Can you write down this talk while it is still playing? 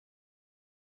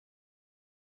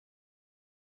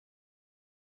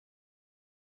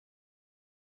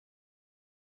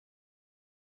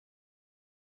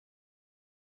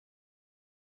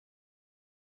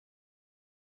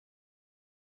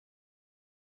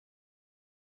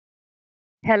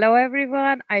Hello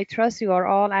everyone, I trust you are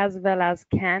all as well as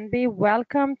can be.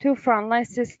 Welcome to Frontline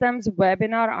Systems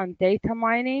webinar on data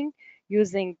mining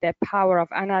using the power of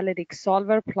Analytic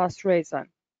Solver plus RASON.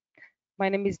 My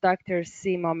name is Dr.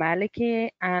 Seema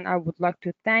Maliki and I would like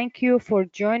to thank you for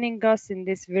joining us in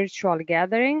this virtual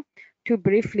gathering to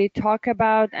briefly talk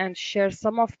about and share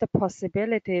some of the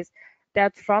possibilities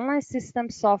that Frontline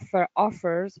Systems software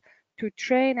offers to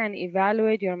train and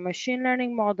evaluate your machine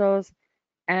learning models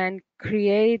and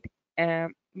create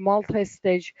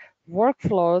multi-stage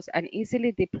workflows and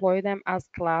easily deploy them as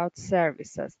cloud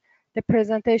services. The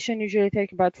presentation usually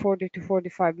takes about 40 to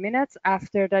 45 minutes.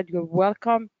 After that, you're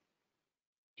welcome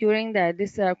during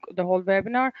the whole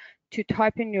webinar to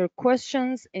type in your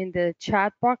questions in the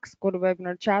chat box, go to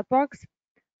webinar chat box,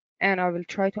 and I will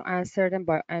try to answer them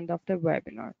by end of the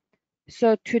webinar.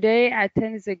 So today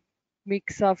attend is a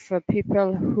mix of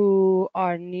people who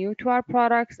are new to our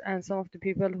products and some of the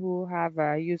people who have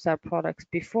used our products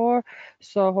before.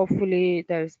 So hopefully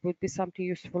there would be something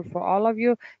useful for all of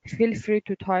you. Feel free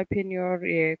to type in your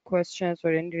questions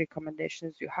or any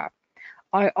recommendations you have.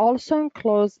 I also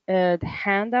enclose a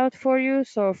handout for you,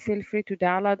 so feel free to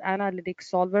download Analytic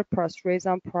Solver plus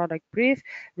RASON product brief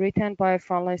written by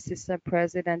Frontline System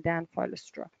President Dan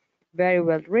Filestra. Very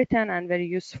well written and very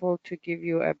useful to give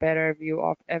you a better view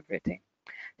of everything.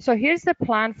 So here's the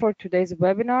plan for today's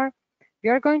webinar. We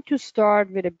are going to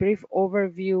start with a brief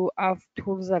overview of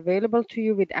tools available to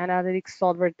you with Analytic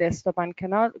Solver Desktop and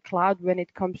Cloud when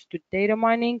it comes to data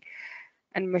mining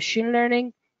and machine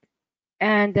learning.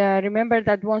 And remember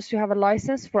that once you have a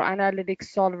license for Analytics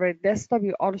Solver Desktop,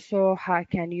 you also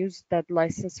can use that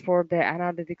license for the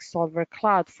Analytics Solver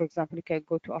Cloud. For example, you can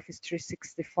go to Office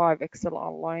 365, Excel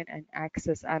Online, and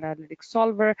access Analytics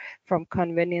Solver from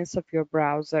convenience of your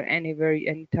browser anywhere,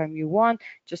 anytime you want.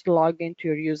 Just log into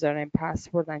your user and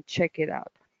password and check it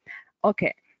out.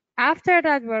 Okay. After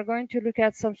that, we're going to look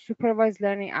at some supervised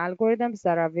learning algorithms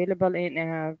that are available in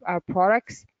our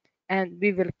products, and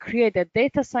we will create a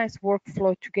data science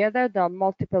workflow together. There are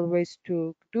multiple ways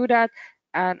to do that,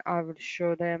 and I will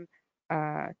show them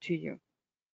to you.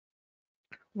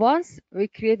 Once we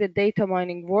create a data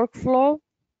mining workflow,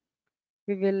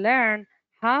 we will learn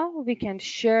how we can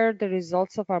share the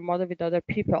results of our model with other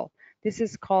people. This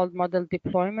is called model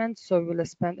deployment. So we'll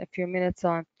spend a few minutes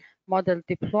on model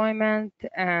deployment,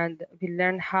 and we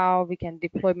learn how we can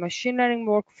deploy machine learning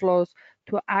workflows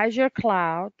to Azure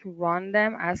Cloud to run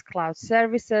them as cloud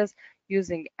services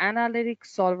using Analytic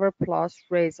Solver plus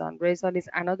RASON. RASON is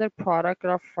another product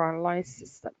of Frontline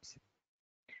Systems.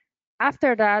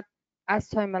 After that, as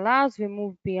time allows, we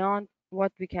move beyond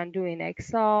what we can do in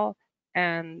Excel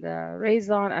and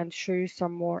RASON and show you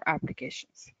some more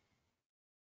applications.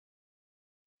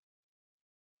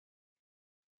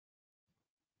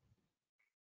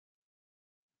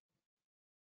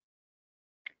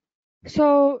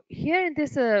 So here in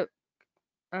this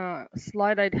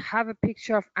slide, I have a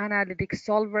picture of Analytic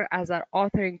Solver as our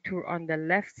authoring tool on the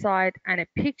left side and a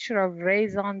picture of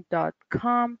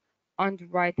RASON.com on the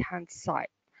right hand side.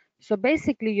 So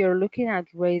basically, you're looking at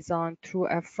RASON through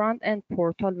a front-end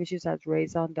portal, which is at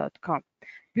RASON.com.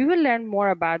 We will learn more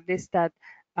about this, that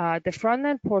the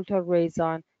front-end portal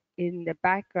RASON in the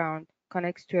background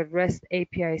connects to a REST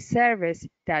API service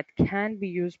that can be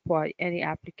used by any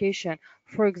application.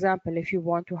 For example, if you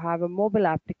want to have a mobile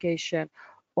application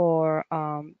or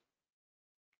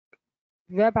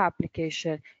web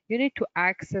application, you need to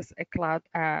access a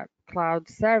cloud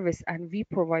service, and we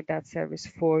provide that service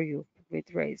for you with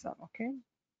RASON. Okay.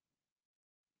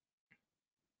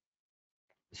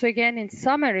 So again, in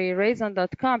summary,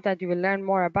 RASON.com that you will learn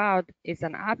more about is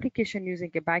an application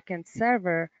using a backend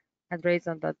server at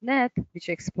RASON.net, which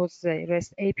exposes a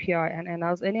REST API and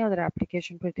allows any other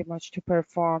application pretty much to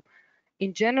perform,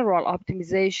 in general,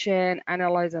 optimization,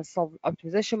 analyze and solve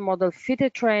optimization model, fit a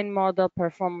train model,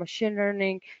 perform machine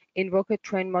learning, invoke a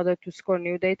train model to score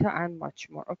new data, and much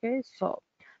more. Okay, so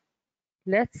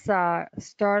let's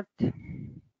start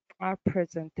our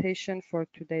presentation for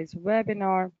today's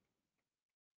webinar.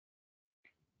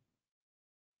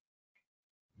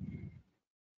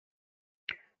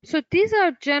 So these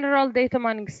are general data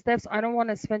mining steps. I don't want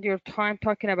to spend your time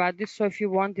talking about this. So if you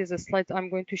want these slides, I'm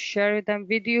going to share them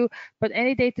with you. But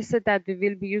any data set that we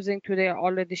will be using today are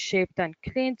already shaped and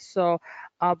cleaned. So,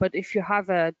 but if you have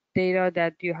a data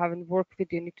that you haven't worked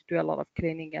with, you need to do a lot of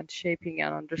cleaning and shaping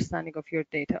and understanding of your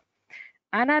data.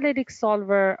 Analytic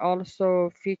Solver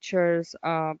also features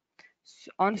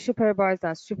unsupervised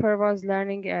and supervised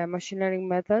learning, machine learning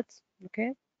methods.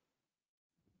 Okay.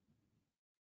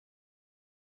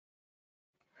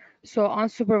 So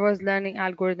unsupervised learning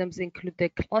algorithms include the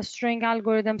clustering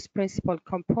algorithms, principal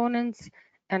components,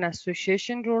 and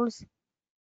association rules.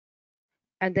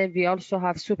 And then we also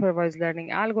have supervised learning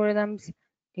algorithms,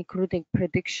 including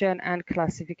prediction and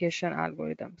classification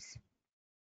algorithms.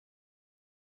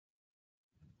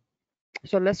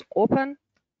 So let's open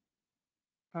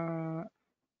a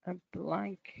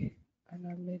blank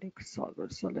Analytic Solver.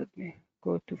 So let me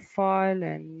go to File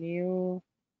and New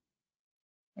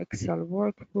Excel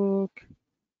Workbook.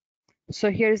 So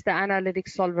here's the Analytic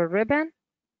Solver ribbon.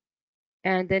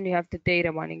 And then you have the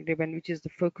data mining ribbon, which is the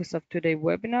focus of today's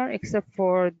webinar, except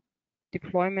for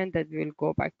deployment that we'll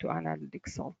go back to Analytic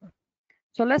Solver.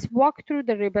 So let's walk through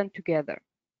the ribbon together.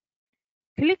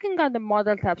 Clicking on the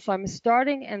model tab, so I'm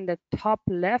starting in the top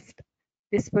left,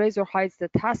 displays or hides the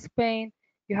task pane.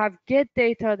 You have get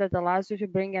data that allows you to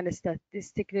bring in a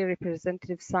statistically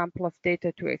representative sample of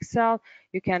data to Excel.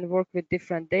 You can work with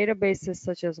different databases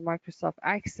such as Microsoft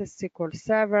Access, SQL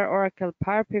Server, Oracle,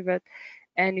 PowerPivot,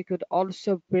 and you could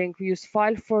also use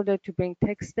file folder to bring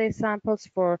text data samples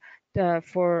for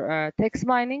text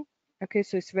mining. Okay,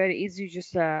 so it's very easy.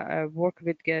 Just work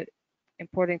with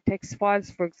importing text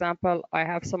files. For example, I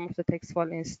have some of the text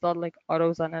file installed like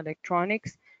autos and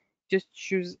electronics. Just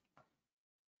choose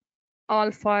all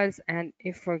files, and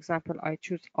if for example I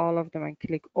choose all of them and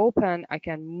click open, I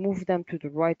can move them to the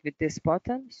right with this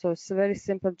button. So it's very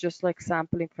simple, just like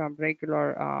sampling from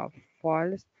regular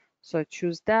files. So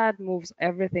choose that, moves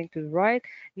everything to the right.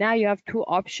 Now you have two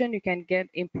options. You can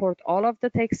import all of the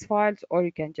text files, or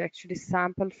you can actually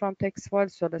sample from text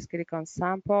files. So let's click on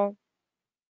sample.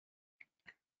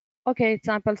 Okay,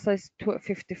 sample size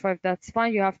 255, that's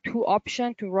fine. You have two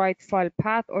options to write file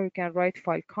path, or you can write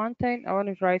file content. I want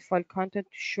to write file content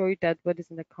to show you that what is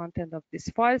in the content of these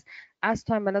files. As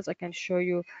time allows, I can show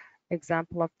you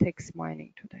example of text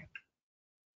mining today.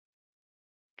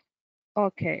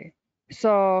 Okay,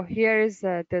 so here is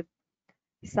the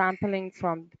sampling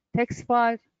from text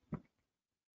file.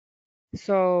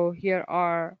 So here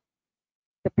are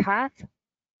the path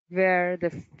where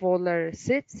the folder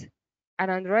sits, and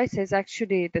on the right is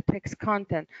actually the text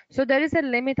content. So there is a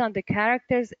limit on the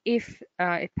characters. If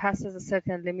it passes a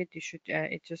certain limit, you should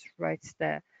it just writes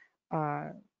the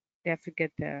you have to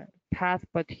get the path,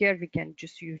 but here we can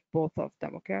just use both of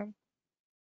them. Okay,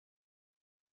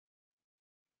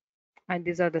 and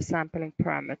these are the sampling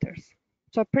parameters,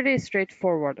 so pretty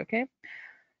straightforward. Okay,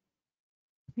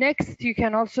 next you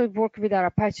can also work with our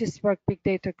Apache Spark big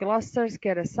data clusters,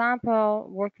 get a sample,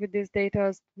 work with these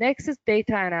data. Next is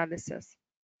data analysis.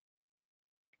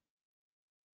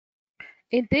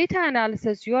 In data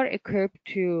analysis, you are equipped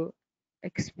to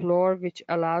explore, which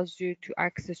allows you to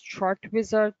access chart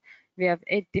wizard. We have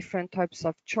 8 different types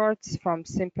of charts, from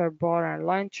simple bar and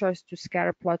line charts to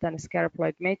scatter plot and scatter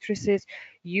plot matrices.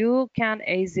 You can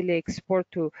easily export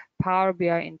to Power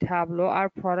BI in Tableau. Our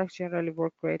products generally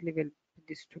work greatly with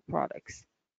these two products.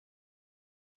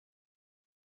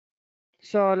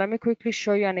 So let me quickly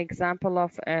show you an example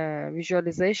of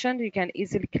visualization. You can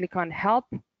easily click on help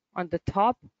on the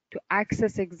top to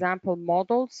access example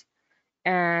models.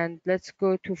 And let's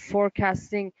go to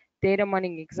forecasting data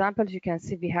mining examples. You can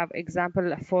see we have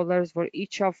example folders for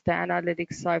each of the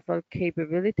Analytic Solver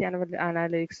capability and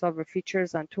Analytic Solver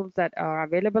features and tools that are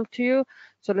available to you.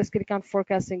 So let's click on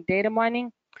forecasting data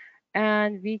mining,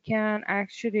 and we can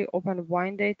actually open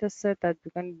one data set that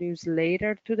we're going to use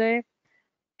later today,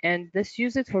 and let's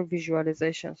use it for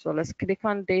visualization. So let's click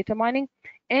on data mining.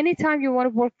 Anytime you want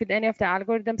to work with any of the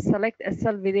algorithms, select a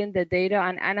cell within the data,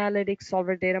 and Analytic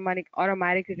Solver data mining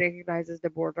automatically recognizes the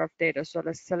border of data. So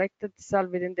let's select the cell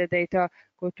within the data,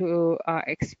 go to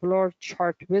explore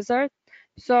chart wizard.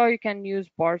 So you can use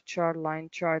bar chart, line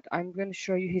chart. I'm going to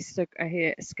show you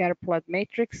scatter plot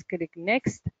matrix. Click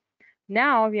next.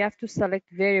 Now we have to select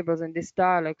variables in this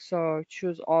dialog. So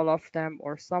choose all of them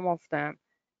or some of them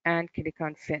and click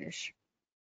on finish.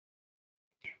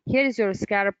 Here is your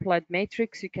scatter plot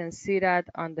matrix. You can see that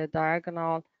on the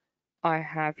diagonal I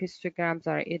have histograms,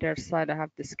 on either side I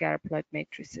have the scatter plot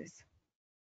matrices.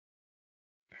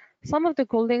 Some of the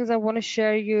cool things I want to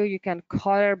share you can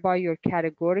color by your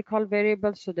categorical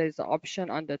variable. So there's an option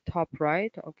on the top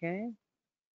right. Okay,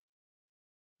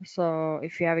 so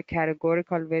if you have a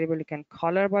categorical variable, you can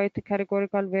color by the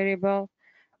categorical variable.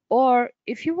 Or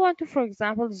if you want to, for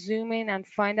example, zoom in and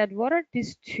find out what are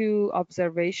these two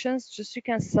observations, just you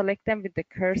can select them with the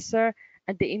cursor,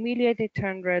 and they immediately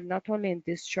turn red, not only in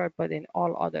this chart, but in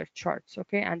all other charts.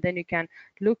 Okay, and then you can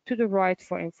look to the right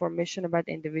for information about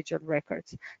individual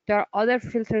records. There are other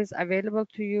filters available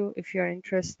to you if you're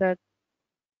interested.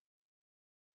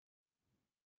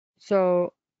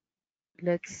 So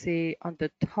let's see on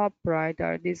the top right,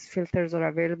 these filters are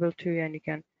available to you and you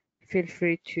can feel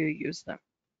free to use them.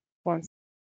 Once.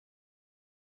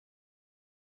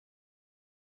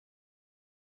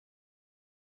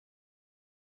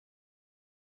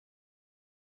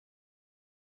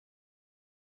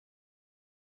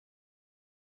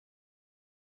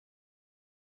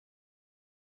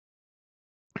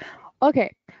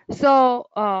 Okay, so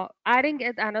adding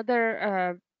it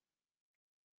another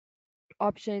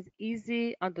option is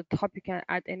easy. On the top, you can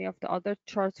add any of the other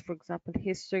charts, for example,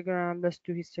 histogram. Let's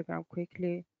do histogram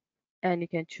quickly. And you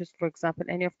can choose, for example,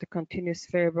 any of the continuous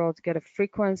variables, get a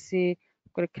frequency.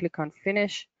 I'm going to click on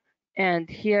finish. And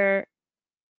here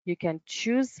you can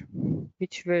choose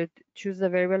which would choose the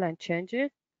variable and change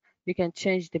it. You can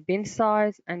change the bin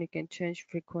size and you can change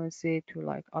frequency to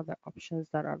like other options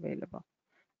that are available.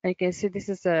 And you can see this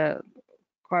is a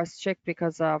cross check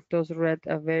because of those red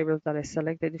variables that I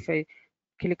selected. If I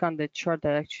click on the chart,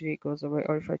 that actually goes away,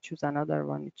 or if I choose another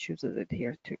one, it chooses it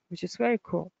here too, which is very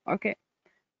cool. Okay,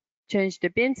 change the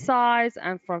bin size,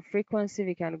 and from frequency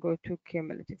we can go to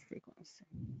cumulative frequency.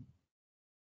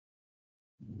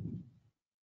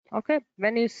 Okay,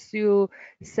 when you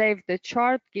save the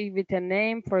chart, give it a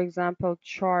name, for example,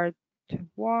 chart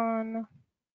 1,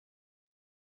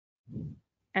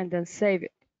 and then save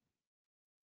it.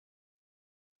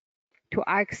 To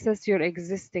access your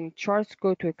existing charts,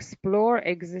 go to explore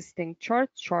existing chart,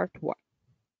 chart 1.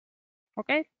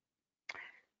 Okay.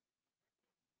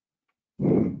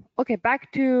 Okay, back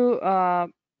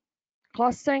to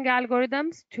clustering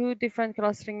algorithms. 2 different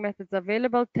clustering methods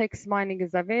available. Text mining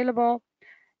is available.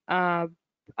 I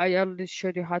already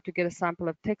showed you how to get a sample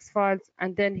of text files.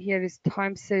 And then here is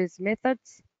time series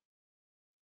methods.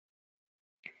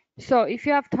 So if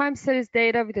you have time series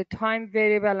data with a time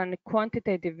variable and a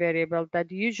quantitative variable that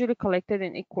usually collected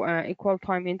in equal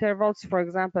time intervals, for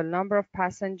example, number of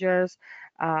passengers,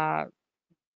 arriving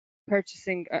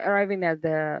at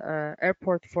the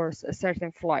airport for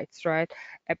certain flights, right?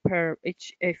 Per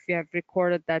each, if you have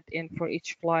recorded that in for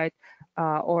each flight,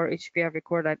 or if you have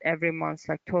recorded every month,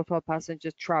 like total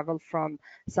passengers travel from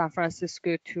San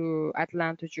Francisco to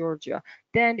Atlanta, Georgia,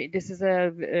 then this is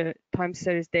a time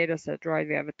series data set, right?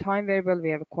 We have a time variable, we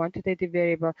have a quantitative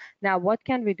variable. Now, what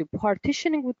can we do?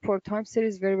 Partitioning for time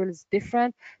series variable is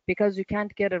different because you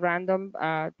can't get a random,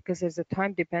 because there's a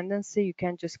time dependency, you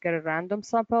can't just get a random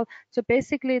sample. So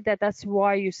basically that's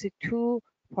why you see 2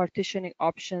 partitioning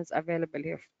options available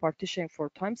here, partitioning for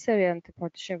time series and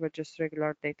partitioning for just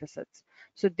regular data sets.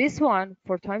 So this one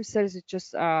for time series, it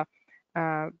just will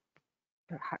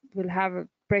have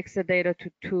breaks the data to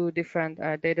 2 different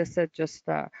data sets, just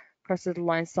crosses the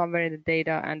line somewhere in the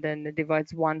data, and then it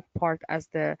divides one part as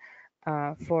the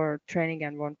for training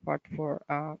and one part for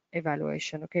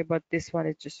evaluation. Okay, but this one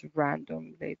is just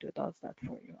randomly does that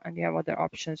for you, and you have other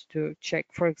options to check.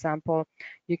 For example,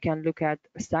 you can look at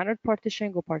standard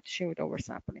partitioning or partitioning with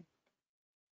oversampling.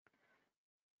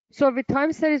 So with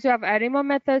time series, you have ARIMA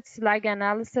methods, lag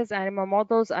analysis, ARIMA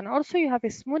models, and also you have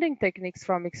smoothing techniques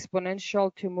from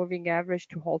exponential to moving average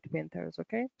to Holt winters.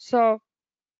 Okay, so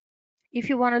if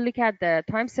you want to look at the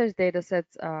time series data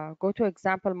sets, go to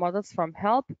example models from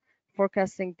help,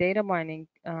 forecasting data mining.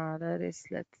 That is,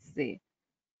 let's see,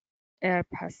 air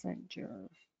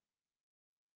passengers.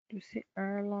 Do you see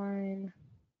airline?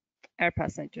 Air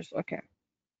passengers, okay.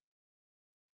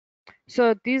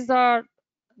 So these are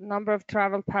number of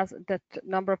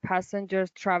number of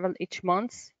passengers travel each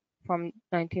month from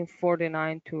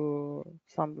 1949 to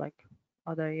some like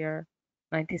other year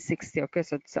 1960. Okay,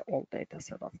 so it's an old data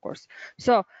set, of course.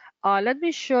 So let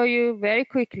me show you very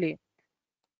quickly.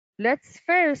 Let's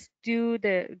first do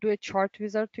a chart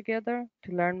wizard together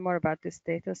to learn more about this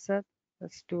data set.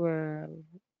 Let's do a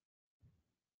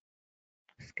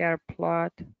scatter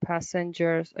plot,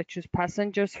 passengers. I choose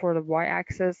passengers for the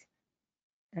y-axis,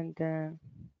 and then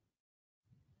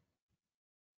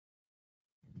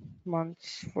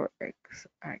months for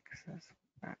x-axis.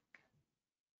 Back.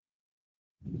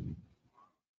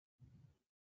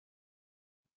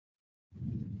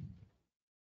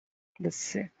 Let's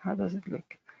see, how does it look?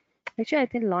 Actually, I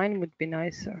think line would be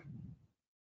nicer.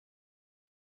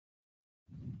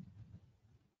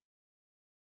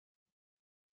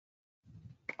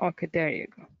 Okay, there you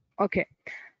go. Okay,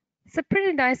 it's a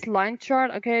pretty nice line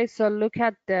chart. Okay, so look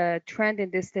at the trend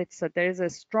in this data set. There is a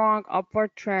strong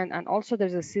upward trend, and also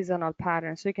there's a seasonal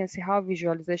pattern. So you can see how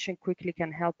visualization quickly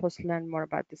can help us learn more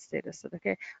about this data set.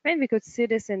 Okay, I mean, we could see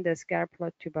this in the scatter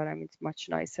plot too, but I mean, it's much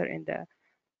nicer in the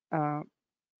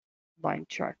line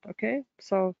chart. Okay,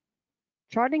 so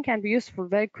charting can be useful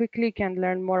very quickly, can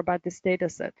learn more about this data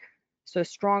set. So a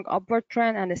strong upward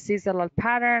trend and a seasonal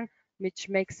pattern. which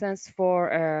makes sense for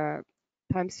a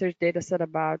time series data set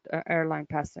about airline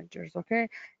passengers. Okay,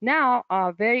 now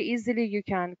very easily you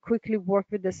can quickly work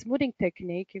with the smoothing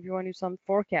technique if you want to do some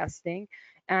forecasting,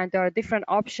 and there are different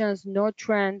options: no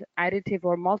trend, additive,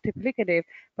 or multiplicative.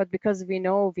 But because we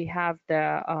know we have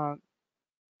a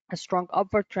strong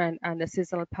upward trend and the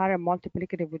seasonal pattern,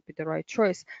 multiplicative would be the right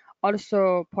choice.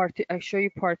 Also, I show you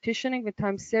partitioning with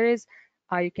time series.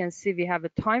 You can see we have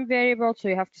a time variable, so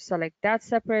you have to select that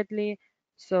separately.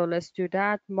 So let's do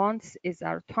that. Months is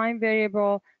our time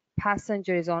variable.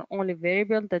 Passenger is our only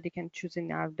variable that you can choose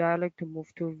in our dialog to move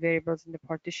to variables in the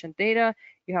partition data.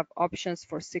 You have options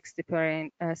for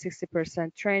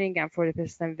 60% training and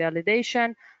 40%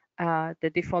 validation. The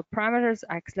default parameters,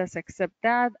 let's accept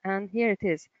that, and here it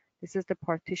is. This is the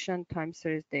partition time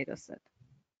series data set.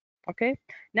 Okay,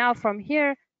 now from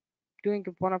here, doing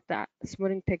one of the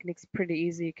smoothing techniques pretty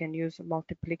easy. You can use a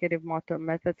multiplicative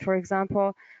method, for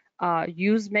example.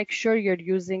 Make sure you're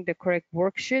using the correct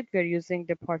worksheet. We're using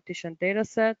the partition data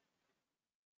set,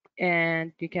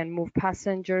 and you can move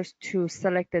passengers to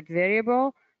selected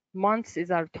variable. Months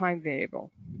is our time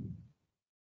variable.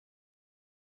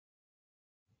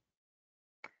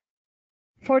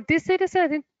 For this data set, I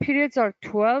think periods are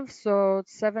 12, so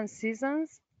 7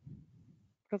 seasons,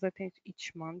 because I think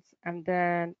each month. And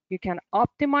then you can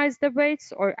optimize the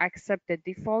weights or accept the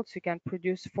defaults. You can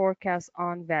produce forecasts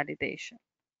on validation.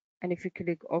 And if you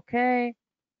click OK,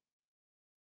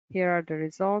 here are the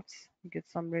results. You get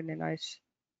some really nice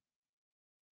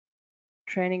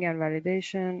training and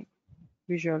validation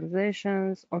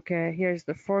visualizations. Okay, here's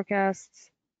the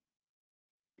forecasts.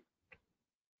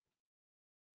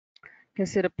 You can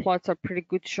see the plots are pretty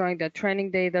good, showing that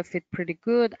training data fit pretty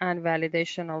good and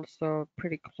validation also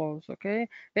pretty close. Okay,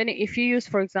 then if you use,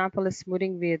 for example, a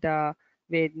smoothing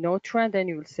with no trend, then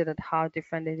you will see that how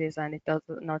different it is, and it does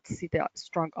not see the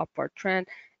strong upward trend.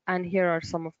 And here are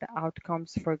some of the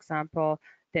outcomes. For example,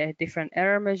 the different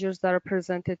error measures that are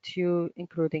presented to you,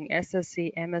 including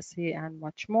SSE, MSE, and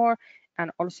much more.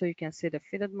 And also you can see the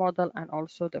fitted model and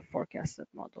also the forecasted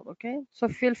model. Okay, so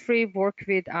feel free work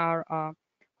with our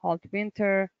Halt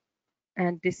Winter,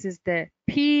 and this is the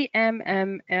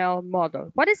PMML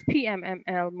model. What is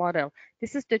PMML model?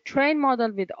 This is the train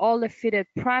model with all the fitted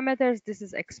parameters. This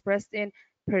is expressed in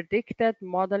predicted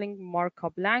modeling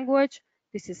markup language.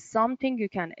 This is something you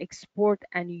can export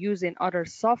and use in other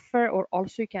software, or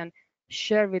also you can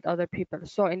share with other people.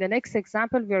 So in the next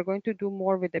example, we are going to do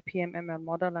more with the PMML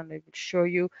model, and I will show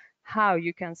you how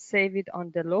you can save it on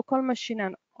the local machine,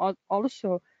 and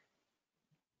also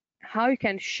how you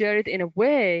can share it in a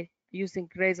way using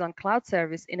RASON Cloud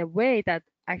Service in a way that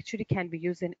actually can be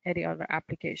used in any other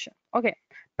application. Okay,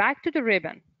 back to the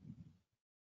ribbon.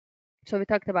 So we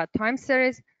talked about time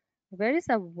series. Where is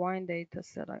a wine data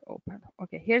set I opened?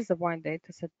 Okay, here's the wine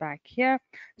data set back here.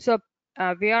 So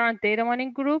we are on data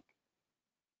mining group.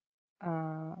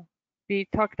 We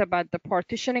talked about the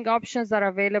partitioning options that are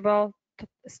available,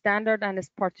 standard and is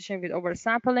partitioned with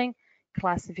oversampling,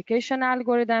 classification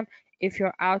algorithm. If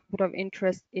your output of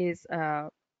interest is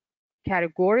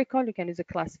categorical, you can use a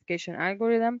classification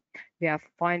algorithm. We have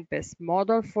find best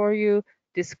model for you,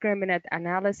 discriminant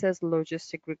analysis,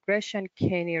 logistic regression,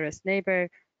 k-nearest neighbor,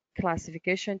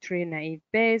 classification tree, naive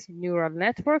Bayes, neural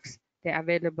networks. They're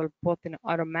available both in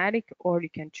automatic, or you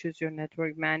can choose your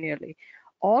network manually.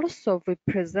 Also, we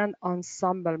present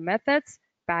ensemble methods,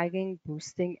 bagging,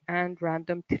 boosting, and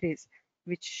random trees,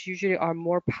 which usually are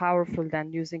more powerful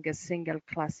than using a single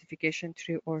classification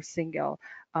tree or single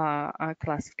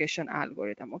classification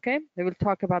algorithm. Okay, we will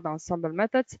talk about ensemble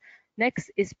methods.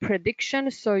 Next is prediction.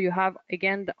 So you have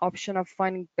again the option of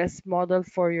finding best model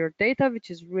for your data, which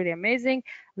is really amazing.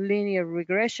 Linear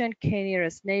regression,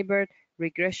 k-nearest neighbor,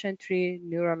 regression tree,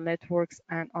 neural networks,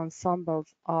 and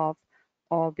ensembles of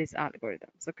all these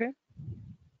algorithms. Okay,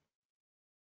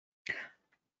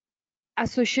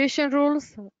 association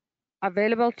rules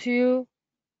available to you,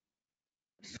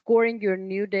 scoring your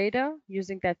new data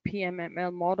using that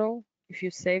PMML model. If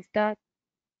you save that,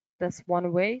 that's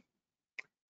one way.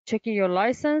 Checking your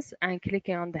license and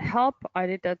clicking on the help. I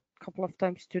did that a couple of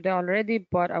times today already,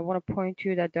 but I want to point to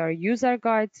you that there are user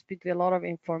guides with a lot of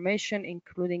information,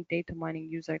 including data mining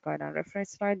user guide and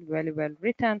reference guide, very well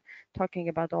written, talking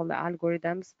about all the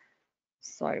algorithms.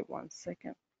 Sorry, one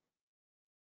second.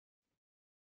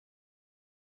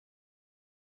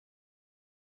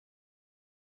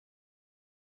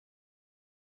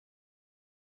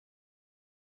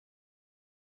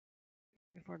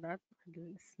 Before that, I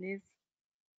didn't sneeze.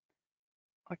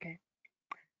 Okay.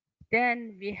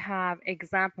 Then we have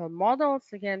example models.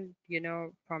 Again,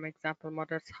 from example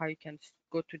models, how you can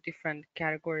go to different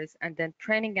categories. And then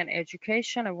training and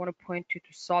education. I want to point you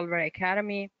to Solver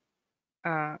Academy.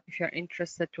 If you're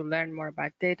interested to learn more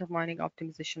about data mining,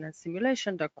 optimization, and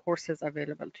simulation, the course is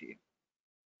available to you.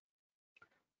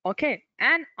 Okay,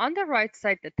 and on the right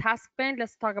side, the task pane.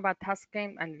 Let's talk about task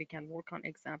pane, and we can work on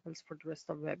examples for the rest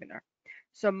of the webinar.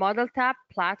 So model tab,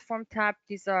 platform tab.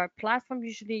 These are platforms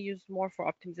usually used more for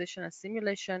optimization and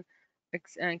simulation,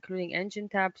 including engine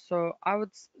tab. So I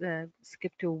would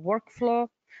skip to workflow.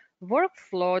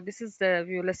 Workflow, this is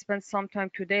we will spend some time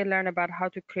today learn about how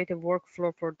to create a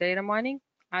workflow for data mining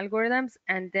algorithms.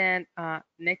 And then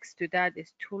next to that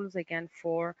is tools again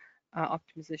for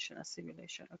optimization and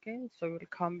simulation. Okay, so we'll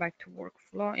come back to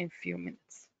workflow in a few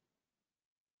minutes.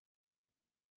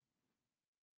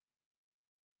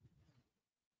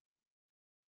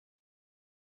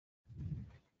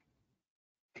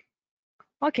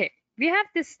 Okay, we have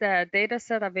this data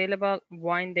set available,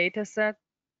 wine data set,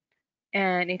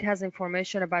 and it has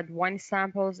information about wine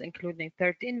samples, including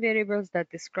 13 variables that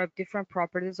describe different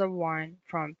properties of wine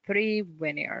from 3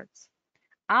 vineyards.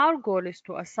 Our goal is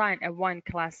to assign a wine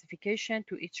classification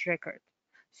to each record.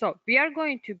 So we are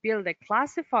going to build a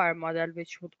classifier model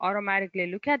which would automatically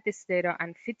look at this data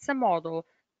and fits a model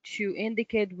to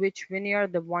indicate which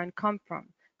vineyard the wine comes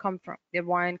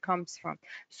from.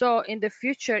 So in the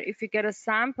future, if you get a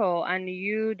sample and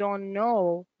you don't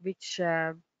know which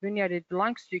vineyard it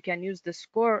belongs to, you can use the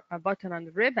score button on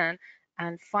the ribbon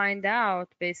and find out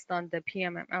based on the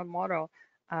PMML model,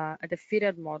 the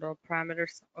fitted model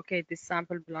parameters. Okay, this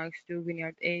sample belongs to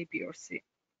vineyard A, B, or C.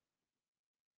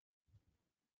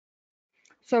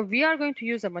 So we are going to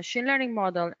use a machine learning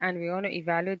model, and we want to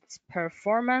evaluate its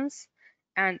performance,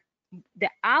 and the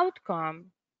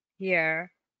outcome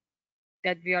here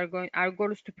that our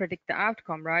goal is to predict the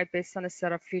outcome, right, based on a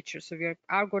set of features. So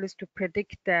our goal is to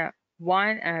predict the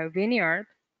vineyard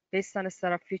based on a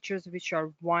set of features which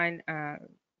are wine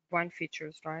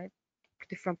features, right,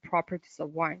 different properties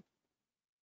of wine.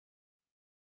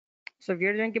 So we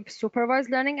are doing a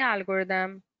supervised learning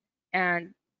algorithm,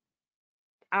 and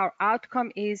our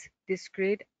outcome is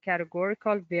discrete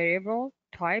categorical variable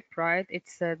type, right?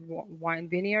 It's a wine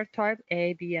vineyard type,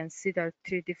 A, B, and C. There are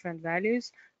 3 different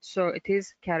values. So it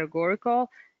is categorical.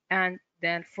 And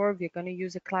then we're going to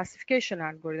use a classification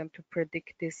algorithm to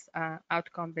predict this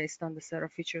outcome based on the set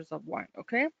of features of wine,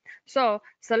 okay? So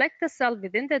select the cell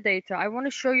within the data. I want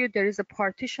to show you there is a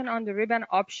partition on the ribbon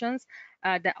options,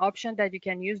 the option that you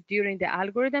can use during the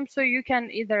algorithm. So you can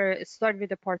either start with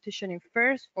the partitioning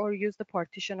first or use the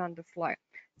partition on the fly.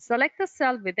 Select the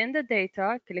cell within the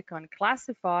data, click on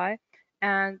classify,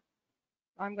 and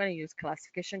I'm going to use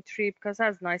classification tree because it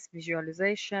has nice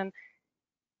visualization.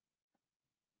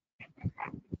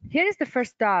 Here is the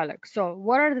first dialog. So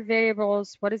what are the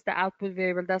variables? What is the output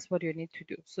variable? That's what you need to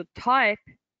do. So type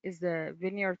is the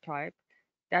vineyard type.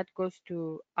 That goes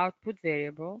to output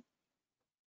variable.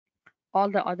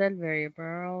 All the other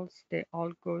variables, they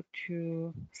all go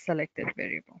to selected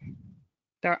variable.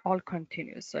 They're all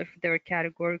continuous. So if they were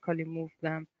categorical, you move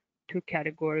them to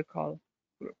categorical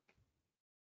group.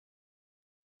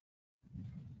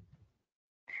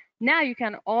 Now you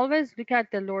can always look at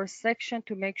the lower section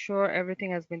to make sure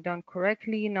everything has been done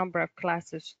correctly. Number of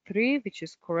classes 3, which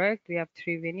is correct. We have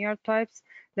 3 vineyard types.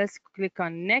 Let's click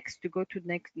on next to go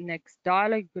to next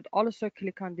dialog. You could also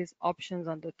click on these options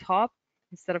on the top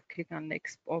instead of click on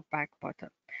next or back button.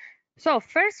 So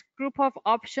first group of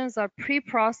options are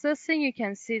pre-processing. You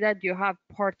can see that you have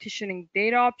partitioning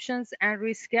data options and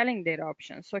rescaling data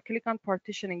options. So click on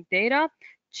partitioning data,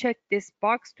 check this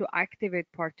box to activate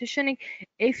partitioning.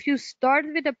 If you start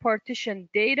with the partition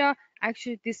data,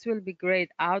 actually this will be great.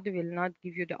 Audi will not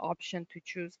give you the option to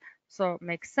choose. So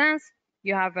makes sense.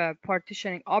 You have a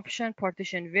partitioning option,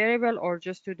 partition variable, or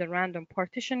just do the random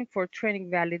partitioning for training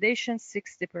validation,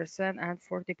 60% and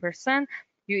 40%.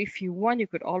 If you want, you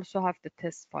could also have the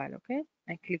test file, okay?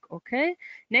 And click OK.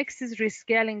 Next is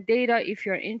rescaling data. If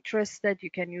you're interested,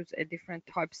 you can use a different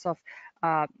types of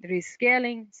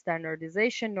rescaling,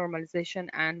 standardization, normalization,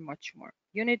 and much more.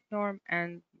 Unit norm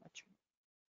and much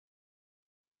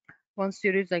more. Once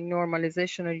you use like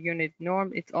normalization or unit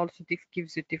norm, it also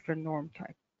gives you different norm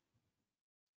type.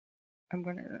 I'm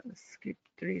gonna skip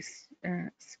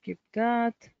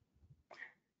that.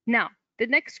 Now, the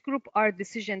next group are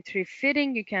decision tree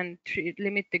fitting. You can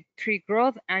limit the tree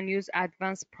growth and use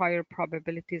advanced prior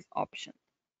probabilities option.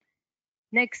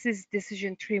 Next is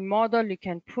decision tree model. You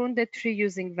can prune the tree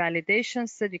using validation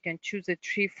set. You can choose a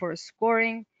tree for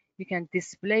scoring. You can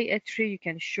display a tree. You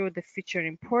can show the feature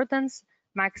importance.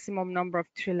 Maximum number of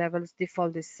tree levels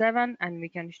default is 7, and we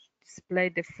can display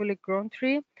the fully grown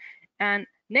tree. And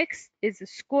next is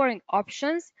scoring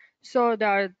options. So there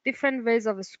are different ways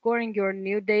of scoring your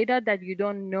new data that you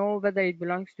don't know whether it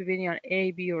belongs to linear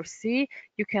A, B, or C.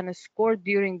 You can score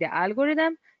during the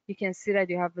algorithm. You can see that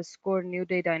you have a score new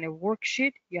data in a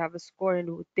worksheet. You have a score in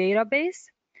a database,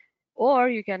 or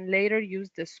you can later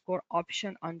use the score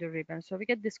option on the ribbon. So we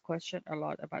get this question a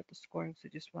lot about the scoring. So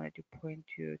just wanted to point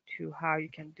you to how you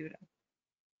can do that.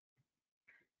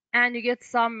 And you get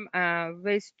some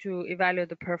ways to evaluate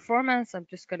the performance. I'm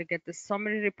just going to get the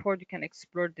summary report. You can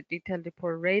explore the detailed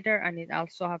report later, and it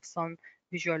also have some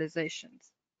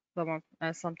visualizations,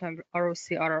 sometimes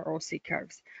ROC or ROC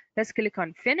curves. Let's click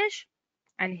on finish,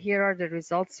 and here are the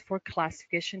results for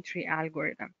classification tree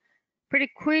algorithm. Pretty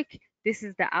quick. This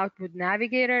is the output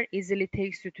navigator, easily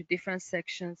takes you to different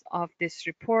sections of this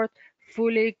report.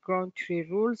 Fully grown tree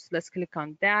rules. Let's click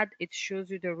on that. It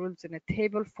shows you the rules in a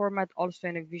table format, also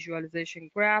in a visualization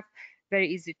graph. Very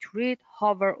easy to read.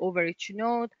 Hover over each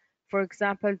node. For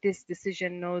example, this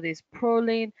decision node is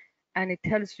proline, and it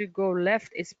tells you go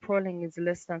left is proline is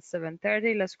less than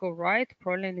 730. Let's go right.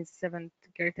 Proline is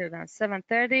greater than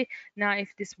 730. Now, if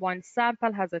this one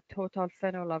sample has a total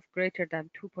phenol of greater than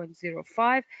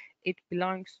 2.05, it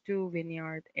belongs to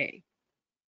vineyard A.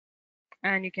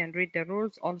 And you can read the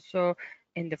rules also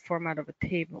in the format of a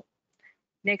table.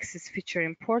 Next is feature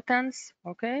importance.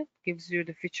 Okay, gives you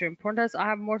the feature importance. I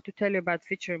have more to tell you about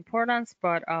feature importance,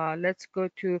 but let's go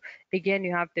to, again,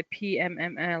 you have the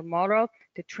PMML model,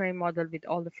 the train model with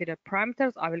all the fitted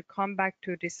parameters. I will come back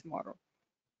to this model.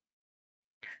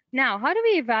 Now, how do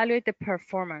we evaluate the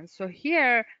performance? So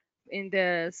here in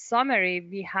the summary,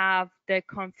 we have the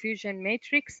confusion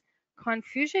matrix.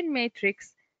 Confusion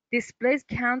matrix displays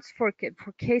counts for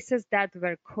cases that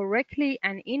were correctly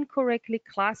and incorrectly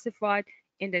classified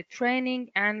in the training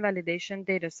and validation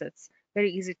datasets.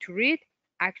 Very easy to read,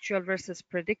 actual versus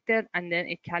predicted, and then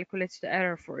it calculates the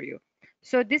error for you.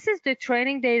 So this is the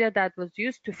training data that was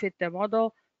used to fit the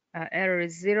model. Error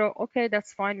is 0. Okay,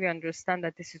 that's fine. We understand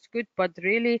that this is good, but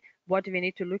really what we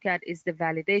need to look at is the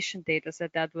validation data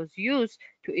set that was used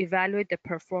to evaluate the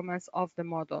performance of the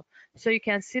model. So you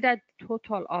can see that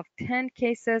total of 10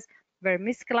 cases were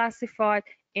misclassified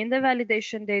in the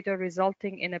validation data,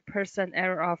 resulting in a percent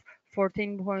error of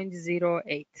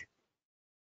 14.08.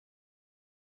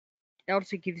 It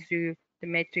also gives you the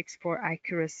matrix for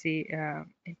accuracy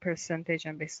in percentage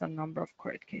and based on number of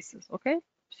correct cases. Okay,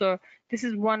 so this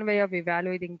is one way of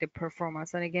evaluating the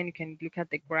performance, and again, you can look at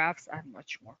the graphs and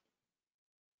much more.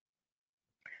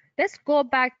 Let's go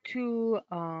back to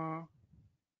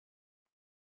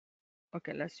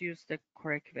okay, let's use the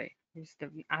correct way. Use the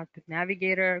output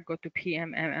navigator, go to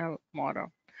PMML model.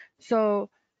 So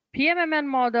PMML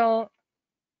model,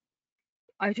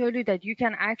 I told you that you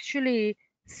can actually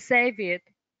save it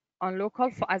on local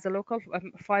as a local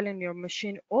file in your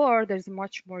machine, or there's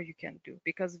much more you can do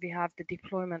because we have the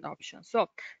deployment option. So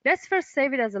let's first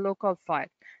save it as a local file.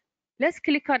 Let's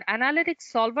click on Analytic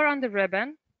Solver on the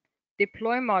ribbon,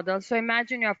 deploy model. So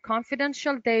imagine you have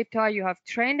confidential data, you have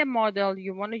trained a model,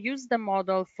 you want to use the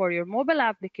model for your mobile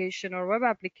application or web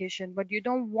application, but you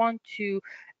don't want to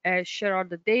share all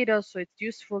the data. So it's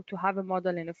useful to have a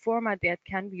model in a format that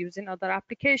can be used in other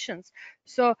applications.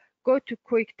 So go to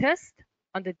Quick Test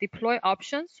on the deploy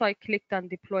option. So I clicked on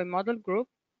deploy model group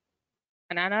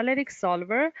and Analytic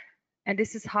Solver, and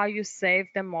this is how you save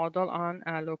the model on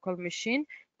a local machine.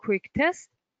 Quick Test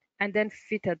and then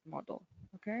fitted model.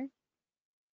 Okay,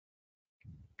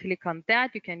 click on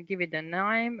that. You can give it a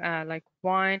name like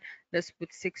wine. Let's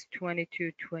put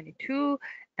 62222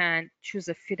 and choose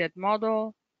a fitted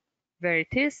model where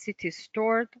it is, city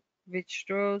stored, which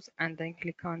rows, and then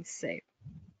click on save.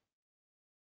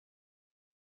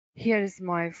 Here is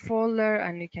my folder,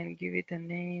 and you can give it a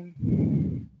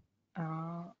name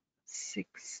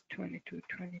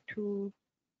 62222.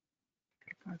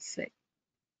 Click on save.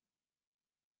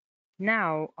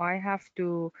 Now I have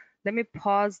to, let me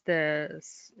pause the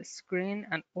screen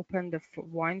and open the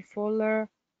wine folder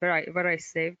where I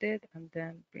saved it, and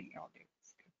then bring all this.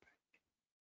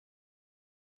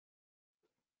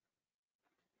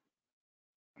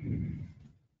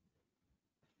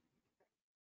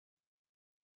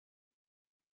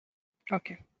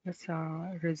 Okay, let's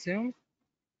resume.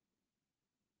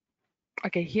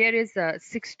 Okay, here is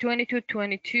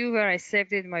 62222 where I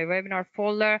saved it in my webinar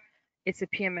folder. It's a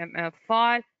PMML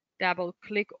file. Double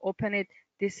click, open it.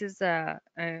 This is a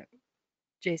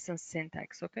JSON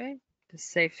syntax, okay? It's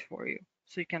saved for you.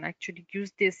 So you can actually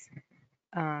use this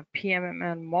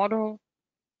PMML model,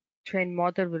 train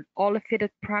model with all the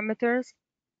fitted parameters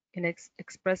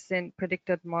expressed in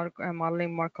predicted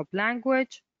modeling markup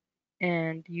language,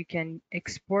 and you can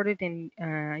export it and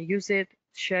use it,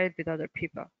 share it with other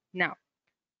people. Now,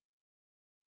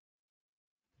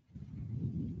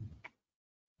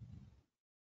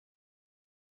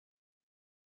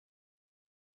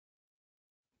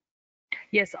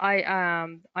 yes, I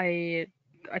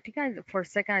think for a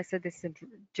second I said this in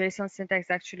JSON syntax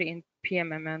actually in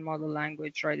PMMN model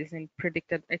language, right? It's in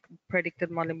predicted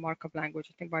modeling markup language.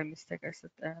 I think by mistake I said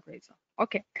RASON.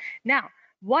 Okay, now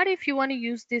what if you want to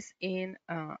use this in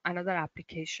another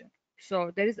application?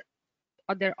 So there is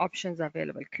other options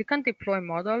available. Click on deploy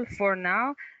model. For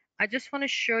now, I just want to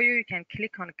show you, you can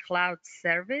click on cloud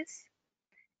service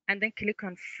and then click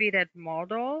on fitted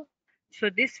model. So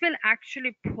this will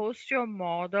actually post your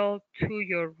model to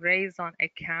your RASON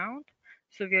account.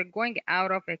 So we are going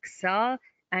out of Excel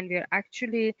and we are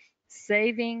actually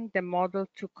saving the model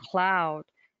to cloud.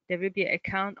 There will be an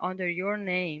account under your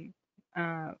name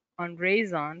on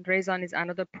RASON. RASON is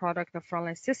another product of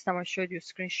Frontline System. I showed you a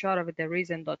screenshot of it, the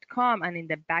RASON.com, and in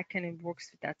the backend it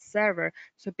works with that server.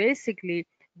 So basically,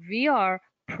 we are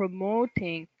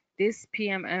promoting this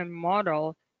PMM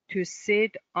model to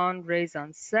sit on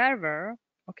RASON server.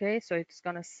 Okay, so it's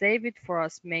gonna save it for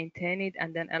us, maintain it,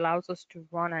 and then allows us to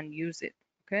run and use it,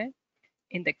 okay,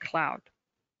 in the cloud.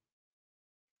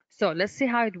 So let's see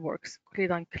how it works.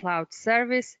 Click on cloud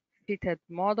service, fitted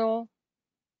model.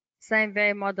 Same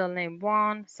way, model name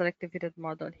 1, select the fitted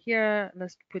model here.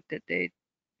 Let's put the date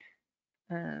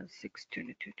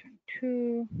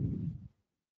 6/22/22.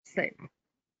 Save.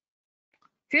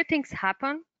 Few things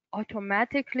happen.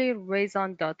 Automatically,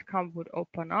 RASON.com would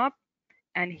open up,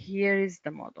 and here is the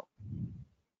model.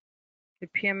 The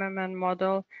PMMN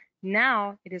model.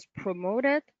 Now it is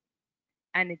promoted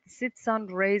and it sits on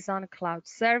RASON Cloud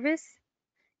Service,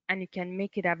 and you can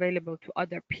make it available to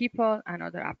other people and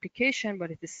other applications,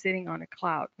 but it is sitting on a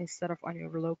cloud instead of on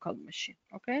your local machine.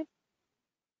 Okay.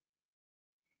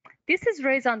 This is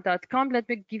RASON.com. Let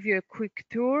me give you a quick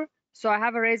tour. So I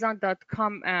have a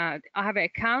RASON.com. I have an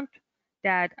account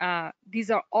that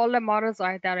these are all the models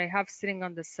that I have sitting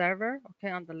on the server. Okay,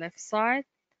 on the left side.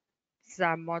 This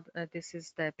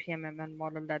is the PMMN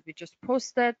model that we just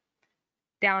posted.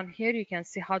 Down here, you can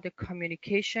see how the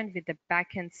communication with the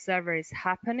backend server is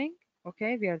happening.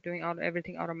 Okay, we are doing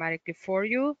everything automatically for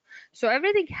you. So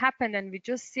everything happened and we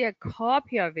just see a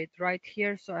copy of it right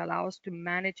here. So it allows us to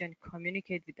manage and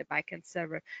communicate with the backend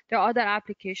server. There are other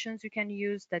applications you can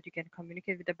use that you can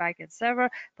communicate with the backend server,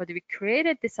 but we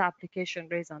created this application,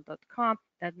 RASON.com,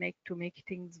 that make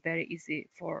things very easy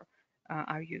for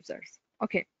our users.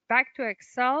 Okay, back to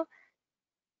Excel.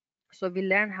 So we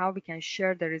learn how we can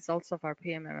share the results of our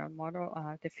PMML model,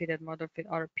 the fitted model with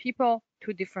other people,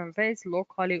 2 different ways,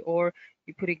 locally, or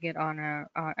you putting it on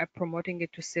promoting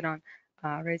it to sit on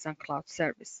RASON Cloud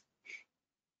Service.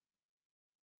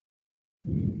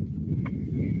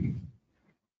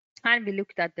 And we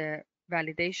looked at the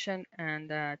validation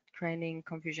and training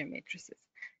confusion matrices.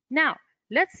 Now,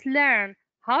 let's learn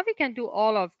how we can do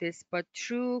all of this, but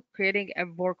through creating a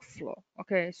workflow.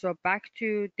 Okay, so back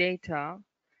to data.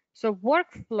 So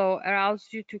workflow allows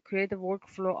you to create a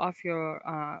workflow of your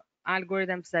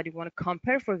algorithms that you want to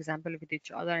compare, for example, with each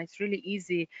other. And it's really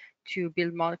easy to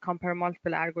compare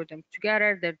multiple algorithms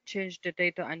together, then change the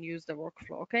data and use the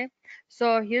workflow. Okay,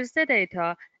 so here's the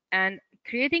data, and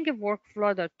creating a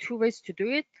workflow, there are 2 ways to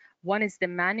do it. One is the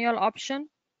manual option.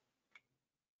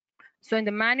 So in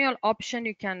the manual option,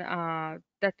 you can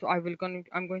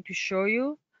I'm going to show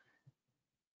you.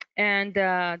 And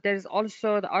there's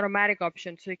also the automatic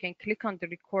option. So you can click on the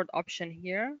record option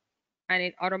here, and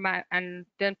it and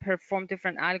then perform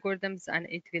different algorithms, and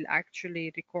it will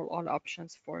actually record all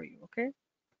options for you. Okay.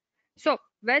 So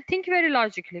think very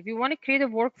logically. We want to create a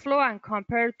workflow and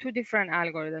compare 2 different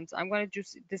algorithms. I'm going to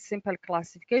use this simple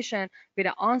classification with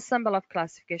an ensemble of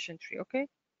classification tree. Okay.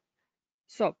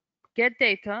 So get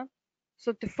data.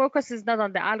 So the focus is not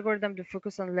on the algorithm, the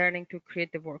focus on learning to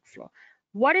create the workflow.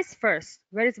 What is first?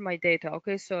 Where is my data?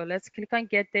 Okay, so let's click on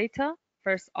get data,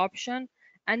 first option,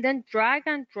 and then drag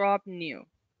and drop new.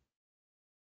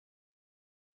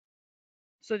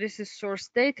 So this is source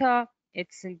data.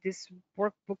 It's in this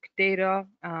workbook data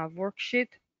worksheet,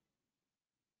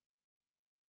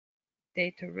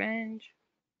 data range,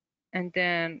 and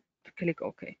then click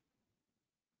OK.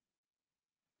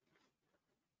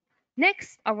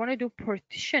 Next, I want to do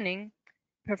partitioning,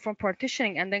 perform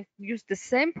partitioning, and then use the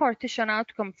same partition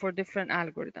outcome for different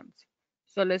algorithms.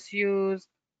 So let's use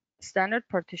standard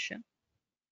partition,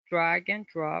 drag and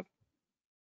drop.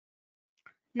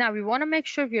 Now we want to make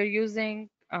sure we are using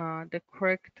the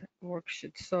correct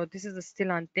worksheet. So this is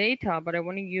still on data, but I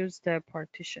want to use the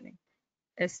partitioning.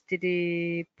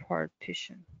 STD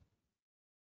partition.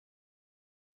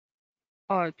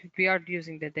 Oh, we are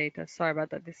using the data. Sorry about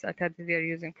that. This I thought we are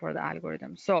using for the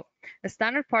algorithm. So a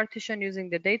standard partition using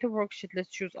the data worksheet. Let's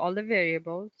choose all the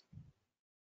variables.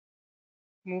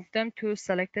 Move them to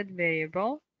selected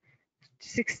variable.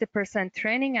 60%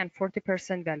 training and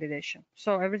 40% validation.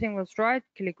 So everything was right.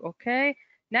 Click OK.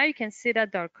 Now you can see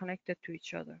that they're connected to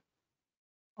each other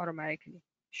automatically,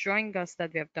 showing us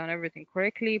that we have done everything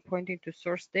correctly, pointing to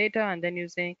source data, and then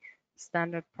using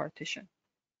standard partition.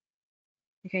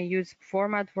 You can use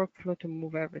format workflow to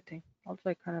move everything. Also,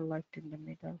 I kind of liked in the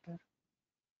middle there.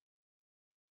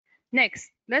 Next,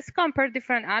 let's compare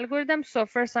different algorithms. So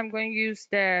first I'm going to use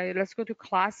let's go to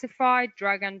classify,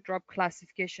 drag and drop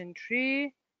classification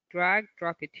tree, drag,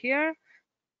 drop it here.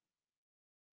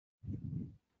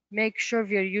 Make sure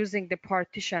we are using the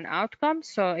partition outcome.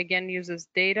 So again, uses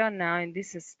data. Now in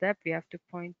this step, we have to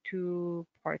point to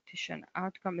partition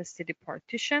outcome, std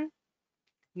partition.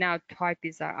 Now type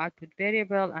is our output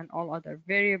variable and all other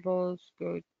variables.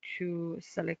 Go to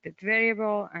selected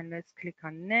variable and let's click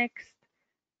on next.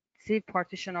 See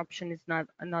partition option is not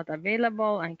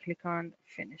available and click on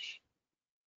finish.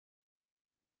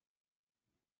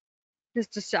 This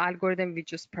is just the algorithm we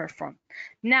just performed.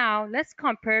 Now let's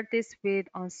compare this with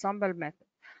ensemble method.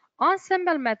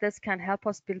 Ensemble methods can help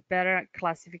us build better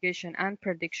classification and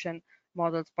prediction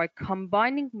models by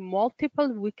combining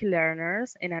multiple weak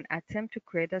learners in an attempt to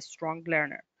create a strong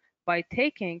learner by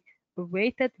taking a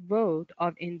weighted vote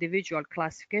of individual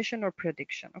classification or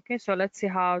prediction. Okay, so let's see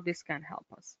how this can help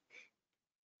us.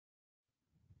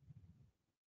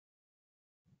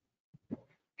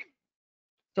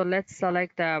 So let's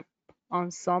select the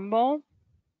ensemble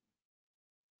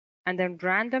and then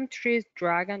random trees,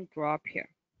 drag and drop here.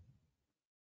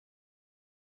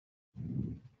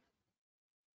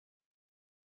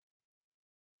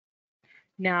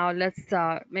 Now let's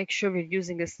make sure we're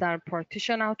using a standard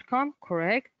partition outcome,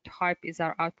 correct. Type is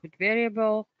our output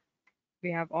variable.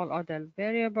 We have all other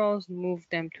variables, move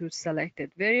them to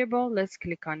selected variable. Let's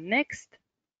click on next.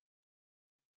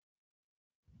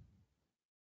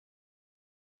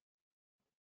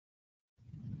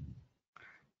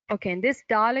 Okay, in this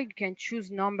dialog, you can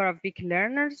choose number of weak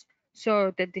learners.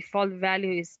 So the default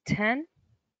value is 10.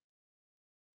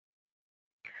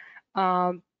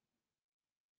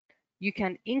 You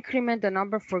can increment the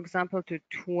number, for example, to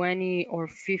 20 or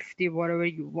 50, whatever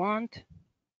you want.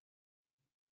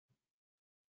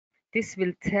 This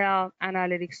will tell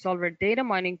Analytic Solver data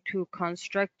mining to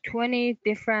construct 20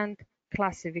 different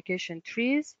classification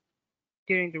trees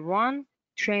during the run,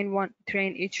 train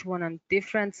each one on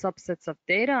different subsets of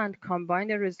data and combine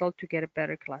the result to get a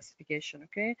better classification.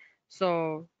 Okay,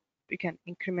 so you can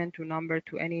increment to number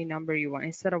to any number you want.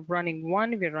 Instead of running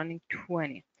 1, we're running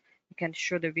 20. You can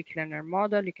show the weak learner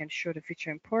model, you can show the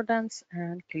feature importance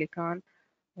and click on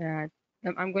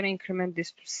I'm going to increment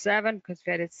this to 7 because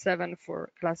we added 7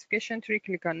 for classification tree.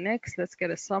 Click on next. Let's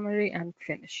get a summary and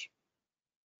finish.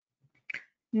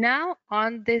 Now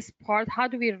on this part, how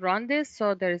do we run this?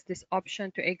 So there is this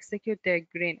option to execute the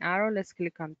green arrow. Let's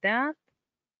click on that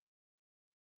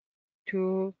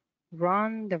to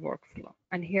run the workflow.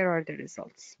 And here are the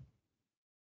results.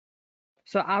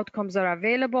 So outcomes are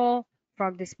available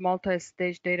from this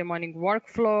multi-stage data mining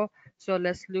workflow. So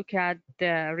let's look at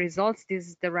the results. This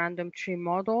is the random tree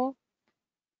model.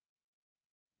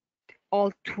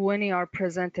 All 20 are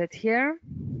presented here.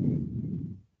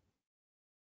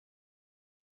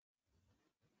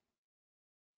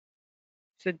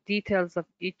 So details of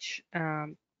each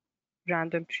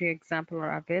random tree example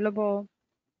are available.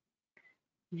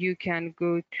 You can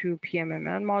go to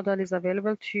PMML model is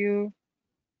available to you.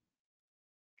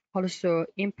 Also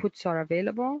inputs are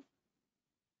available.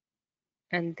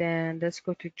 And then let's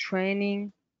go to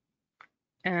training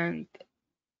and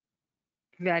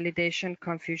validation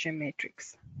confusion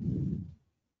matrix.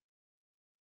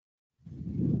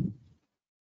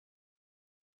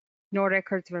 No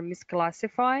records were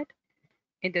misclassified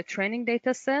in the training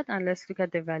data set. And let's look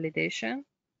at the validation.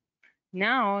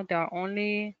 Now there are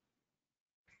only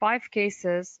 5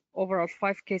 cases, overall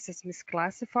 5 cases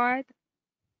misclassified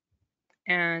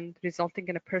and resulting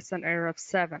in a percent error of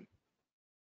 7.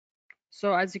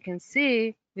 So as you can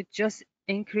see, with just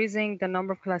increasing the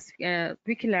number of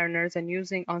wiki learners and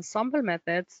using ensemble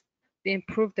methods, we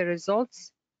improved the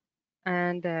results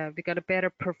and we got a better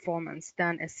performance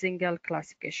than a single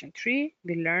classification tree.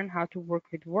 We learn how to work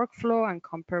with workflow and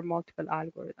compare multiple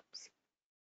algorithms.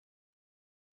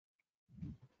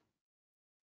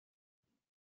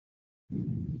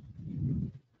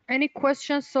 Any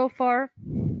questions so far?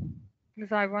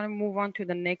 Because I want to move on to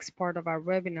the next part of our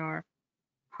webinar.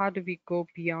 How do we go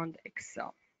beyond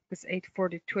Excel? It's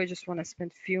 8:42. I just want to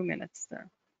spend a few minutes there.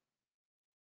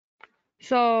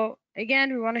 So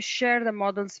again, we want to share the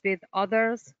models with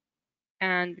others,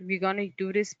 and we're going to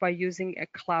do this by using a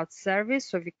cloud service.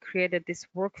 So we created this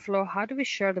workflow. How do we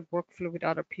share the workflow with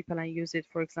other people and use it,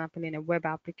 for example, in a web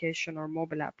application or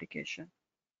mobile application?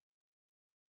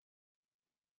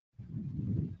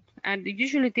 And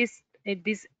usually these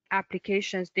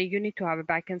applications, you need to have a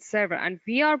backend server, and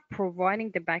we are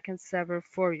providing the backend server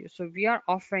for you. So we are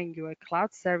offering you a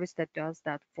cloud service that does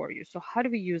that for you. So how do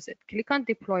we use it? Click on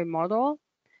deploy model.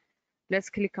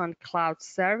 Let's click on cloud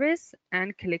service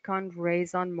and click on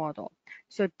RASON model.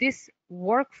 So this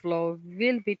workflow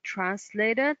will be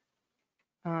translated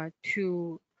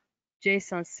to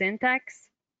JSON syntax,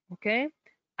 okay,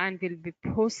 and will be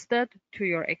posted to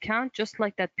your account just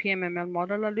like that PMML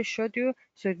model I showed you.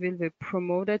 So it will be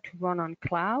promoted to run on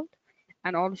cloud,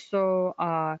 and also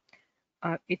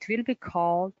it will be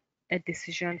called a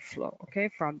decision flow, okay,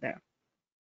 from there.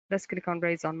 Let's click on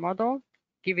RASON model,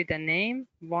 give it a name,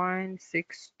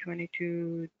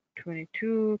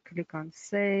 162222, click on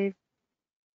save.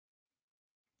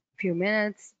 Few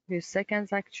minutes, few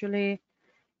seconds actually.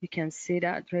 You can see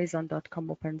that rason.com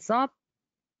opens up.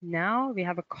 Now we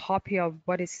have a copy of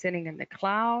what is sitting in the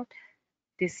cloud.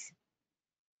 This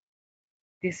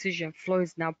decision flow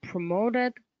is now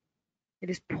promoted.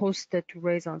 It is posted to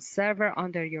RASON server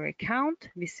under your account.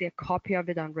 We see a copy of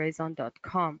it on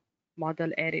rason.com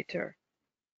model editor,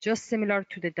 just similar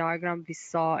to the diagram we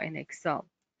saw in Excel.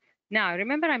 Now,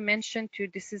 remember I mentioned too,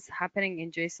 this is happening in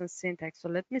JSON syntax. So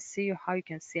let me see how you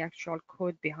can see actual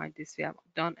code behind this. We have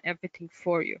done everything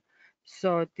for you.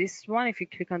 So this one, if you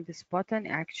click on this button,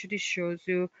 it actually shows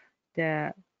you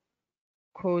the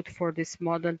code for this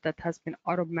model that has been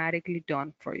automatically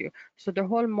done for you. So the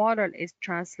whole model is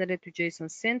translated to JSON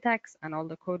syntax, and all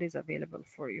the code is available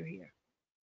for you here.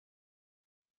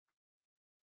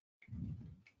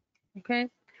 Okay,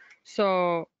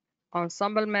 so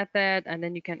ensemble method, and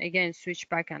then you can again switch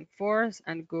back and forth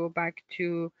and go back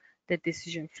to the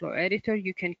decision flow editor.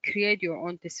 You can create your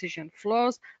own decision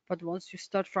flows, but once you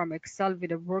start from Excel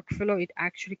with a workflow, it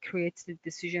actually creates the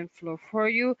decision flow for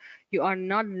you. You are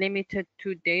not limited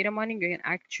to data mining. You can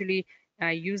actually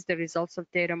use the results of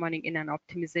data mining in an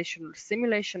optimization or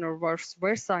simulation or vice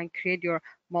versa and create your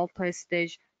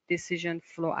multi-stage decision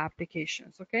flow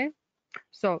applications. Okay,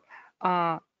 so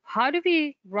how do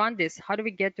we run this? How do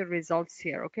we get the results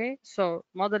here? Okay, so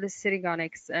model is sitting on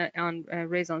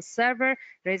RASON server.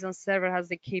 RASON server has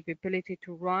the capability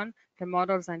to run the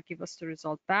models and give us the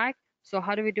result back. So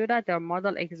how do we do that? There are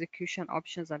model execution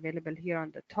options available here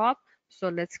on the top. So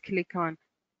let's click on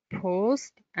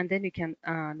post, and then you can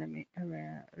let me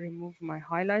remove my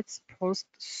highlights. Post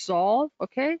solve,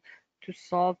 okay, to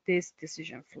solve this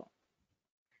decision flow.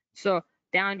 So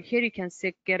down here, you can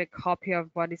get a copy of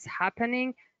what is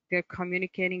happening. We're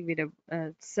communicating with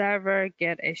a server,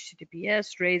 get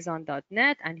HTTPS,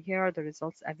 rason.net, and here are the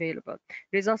results available.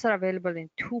 Results are available in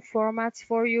two formats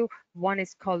for you. One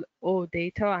is called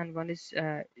OData and one is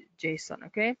JSON,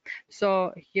 okay?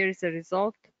 So here's the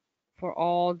result for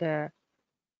all the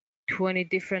 20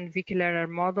 different Wikiliner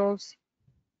models.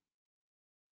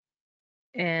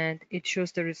 And it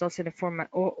shows the results in the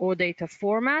format OData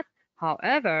format.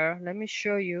 However, let me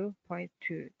show you, point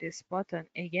to this button.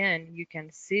 Again, you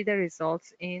can see the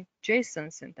results in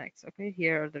JSON syntax. Okay,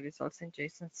 here are the results in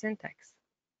JSON syntax.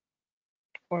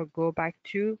 Or go back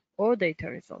to OData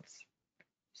results.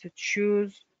 So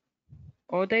choose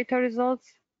OData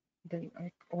results, then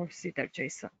or see their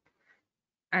JSON.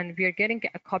 And we are getting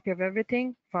a copy of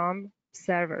everything from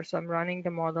server. So I'm running the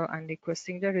model and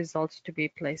requesting the results to be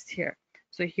placed here.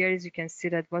 So here, as you can see,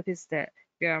 that what is the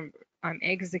I'm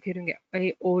executing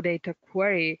a OData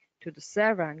query to the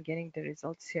server and getting the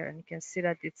results here. And you can see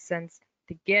that it sends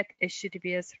the get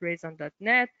HTTPS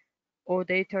rason.net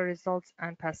OData results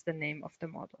and pass the name of the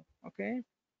model. Okay,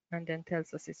 and then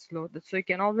tells us it's loaded. So you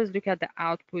can always look at the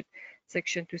output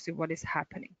section to see what is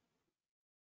happening.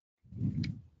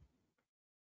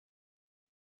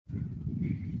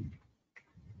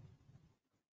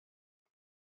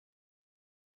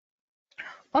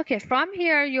 Okay, from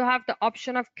here you have the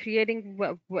option of creating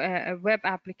a web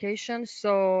application.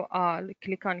 So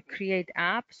click on create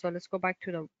app. So let's go back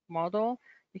to the model.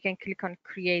 You can click on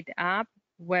create app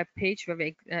web page. We have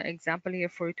an example here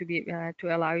for you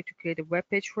to allow you to create a web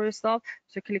page for yourself.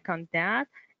 So click on that,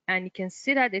 and you can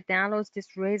see that it downloads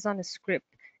this RASON script,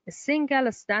 a single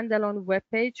standalone web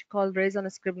page called RASON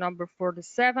script number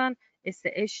 47. It's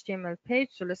the HTML page.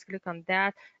 So let's click on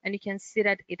that, and you can see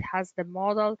that it has the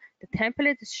model. The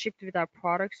template is shipped with our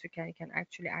products. You can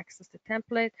actually access the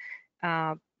template.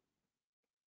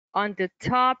 On the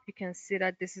top, you can see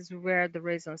that this is where the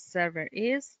RASON server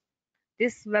is.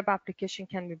 This web application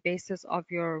can be basis of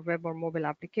your web or mobile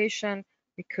application.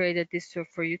 We created this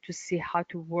for you to see how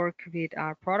to work with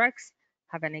our products.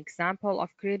 Have an example of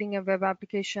creating a web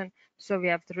application. So we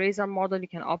have the RASON model. You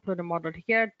can upload a model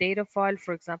here. Data file,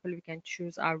 for example, we can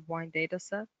choose our wine data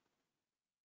set.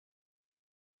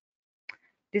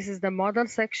 This is the model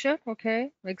section,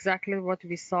 okay? Exactly what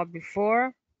we saw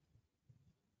before.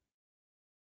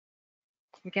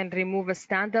 We can remove a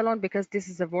standalone because this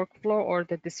is a workflow or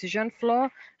the decision flow.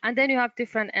 And then you have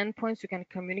different endpoints. You can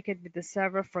communicate with the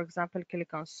server. For example,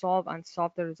 click on solve and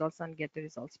solve the results and get the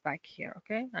results back here,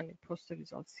 okay? And you post the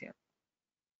results here.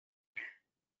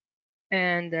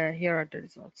 And here are the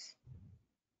results.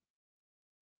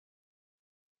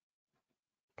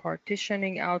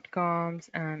 Partitioning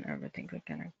outcomes and everything. We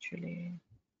can actually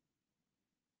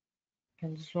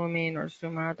zoom in or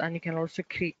zoom out, and you can also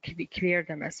clear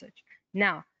the message.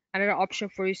 Now, another option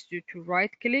for you is to right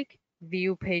click,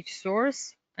 view page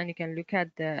source, and you can look at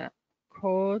the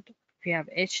code. We have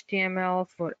HTML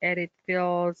for edit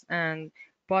fields and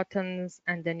buttons,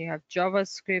 and then you have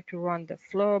JavaScript to run the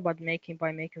flow, but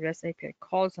by making REST API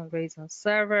calls on RASON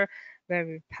server, where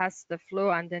we pass the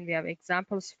flow, and then we have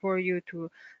examples for you to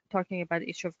talking about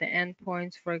each of the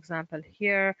endpoints. For example,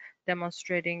 here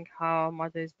demonstrating how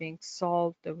model is being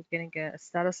solved, we're getting a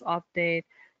status update,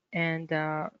 and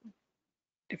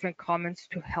different comments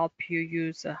to help you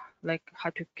use like how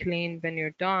to clean when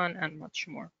you're done and much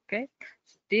more. Okay,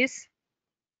 so this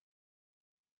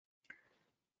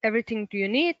everything you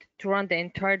need to run the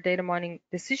entire data mining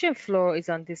decision flow is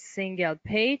on this single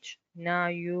page. Now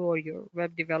you or your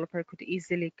web developer could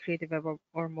easily create a web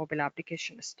or mobile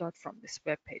application start from this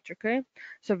web page. Okay,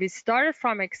 so we started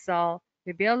from Excel,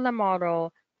 we built a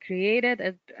model, created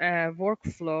a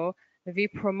workflow, we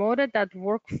promoted that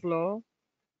workflow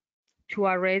to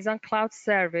our RASON cloud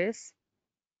service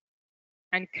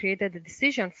and created a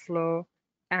decision flow,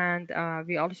 and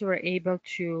we also were able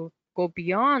to go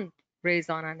beyond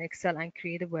RASON and Excel and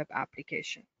create a web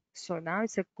application. So now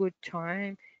it's a good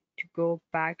time to go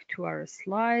back to our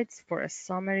slides for a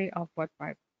summary of what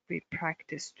we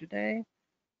practiced today.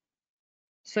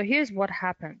 So here's what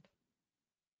happened.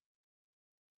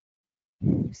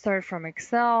 Started from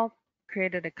Excel,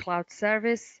 created a cloud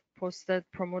service,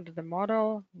 promoted the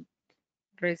model,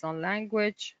 RASON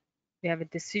language. We have a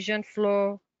decision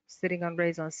flow sitting on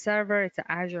RASON server. It's an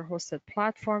Azure-hosted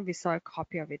platform. We saw a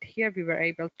copy of it here. We were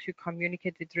able to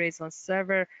communicate with RASON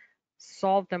server,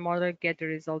 solve the model, get the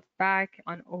result back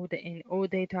in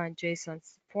OData and JSON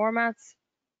formats.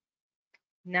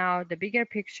 Now the bigger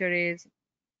picture is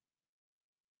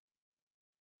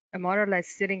a model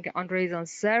that's sitting on RASON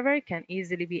server can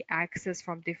easily be accessed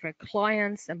from different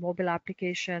clients, a mobile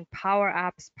application, Power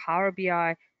Apps, Power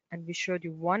BI, and we showed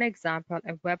you one example,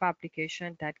 a web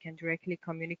application that can directly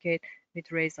communicate with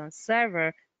RASON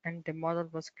server, and the model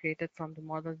was created from the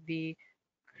model we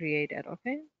created,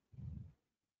 okay?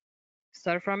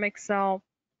 Start from Excel,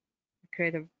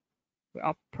 we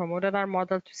promoted our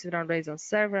model to sit on RASON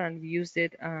server, and we used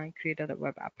it and created a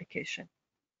web application.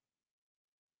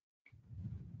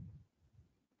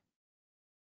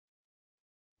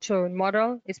 So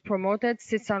model is promoted,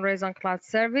 sits on RASON Cloud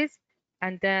Service,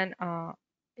 and then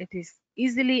it is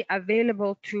easily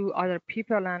available to other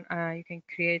people, and you can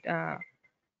create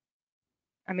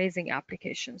amazing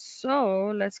applications.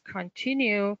 So let's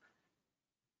continue.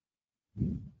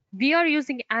 We are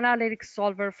using Analytic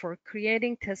Solver for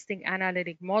creating, testing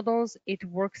analytic models. It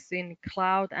works in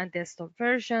cloud and desktop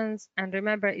versions. And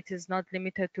remember, it is not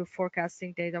limited to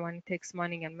forecasting, data mining, text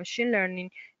mining, and machine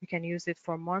learning. You can use it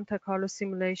for Monte Carlo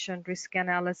simulation, risk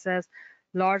analysis,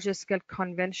 large-scale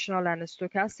conventional and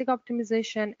stochastic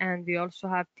optimization. And we also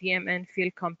have DMN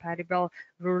field compatible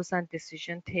rules and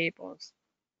decision tables.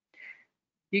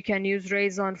 You can use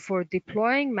RASON for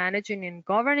deploying, managing, and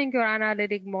governing your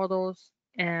analytic models,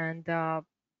 and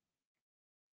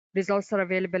results are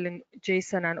available in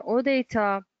JSON and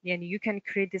OData, and you can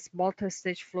create these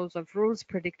multi-stage flows of rules,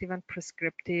 predictive and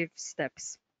prescriptive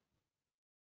steps.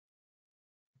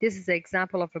 This is an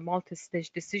example of a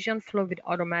multi-stage decision flow with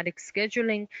automatic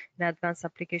scheduling, an advanced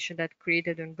application that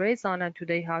created in RASON, and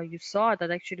today how you saw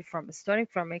that actually starting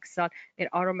from Excel, it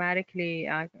automatically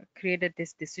created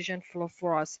this decision flow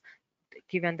for us,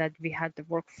 given that we had the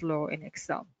workflow in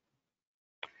Excel.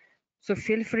 So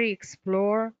feel free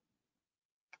explore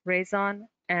RASON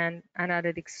and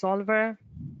Analytic Solver.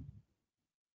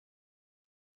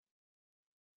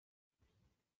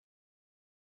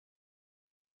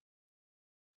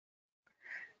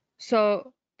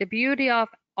 So the beauty of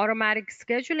automatic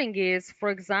scheduling is, for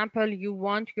example, you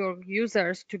want your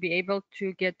users to be able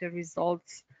to get the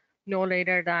results no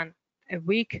later than a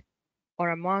week or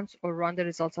a month, or run the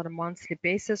results on a monthly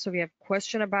basis. So we have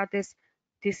question about this.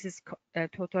 This is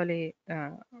totally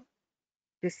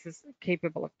this is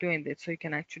capable of doing this. So you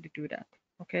can actually do that.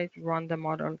 Okay, run the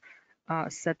model,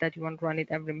 set that you want to run it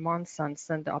every month and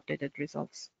send the updated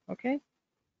results. Okay,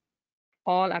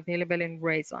 all available in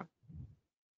RASON.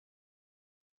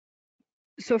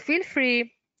 So feel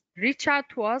free, reach out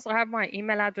to us. I have my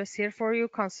email address here for you,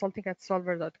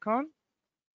 consulting@solver.com.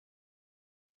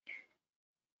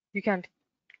 You can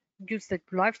use the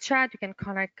live chat. You can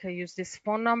connect, use this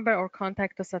phone number, or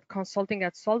contact us at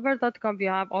consulting@solver.com. We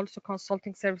have also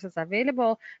consulting services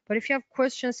available. But if you have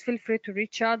questions, feel free to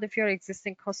reach out. If you're an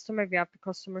existing customer, we have the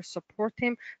customer support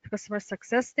team, the customer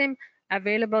success team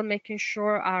available, making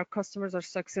sure our customers are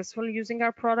successful using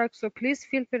our products. So please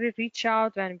feel free to reach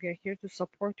out, and we are here to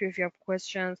support you if you have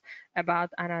questions about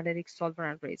Analytic Solver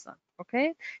and RASON.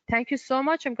 Okay, thank you so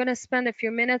much. I'm going to spend a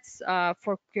few minutes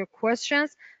for your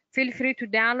questions. Feel free to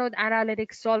download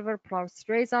Analytic Solver plus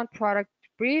RASON product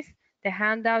brief, the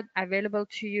handout available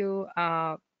to you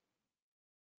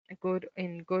go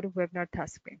to webinar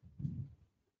task pane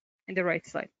in the right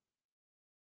side.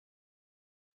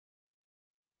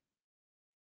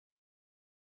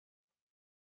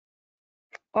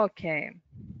 Okay,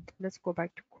 let's go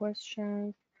back to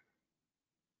questions.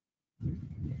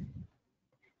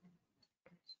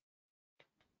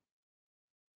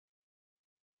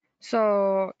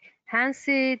 So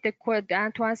Hansi, to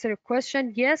answer your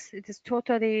question, yes, it is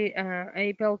totally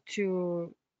able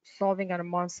to solving on a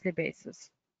monthly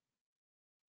basis.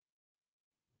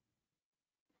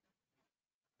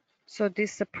 So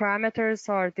these parameters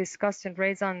are discussed in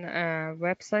RASON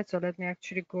website. So let me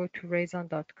actually go to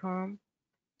rason.com.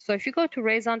 So if you go to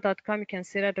rason.com, you can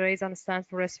see that RASON stands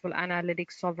for RESTful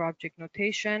Analytic Solver Object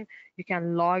Notation. You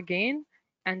can log in,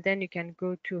 and then you can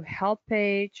go to help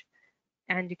page,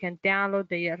 and you can download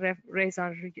the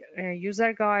RASON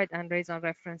user guide and RASON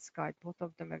reference guide, both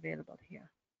of them available here.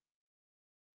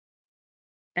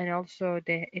 And also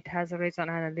it has a RASON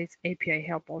Analytics API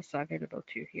help also available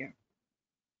to you here.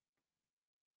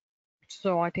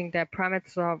 So I think the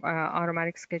parameters of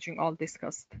automatic scheduling all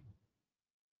discussed.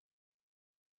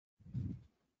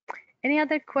 Any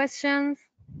other questions?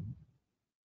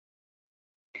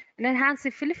 And then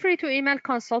Hansi, feel free to email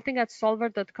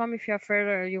consulting@solver.com if you have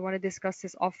further, you want to discuss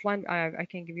this offline. I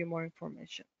can give you more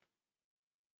information.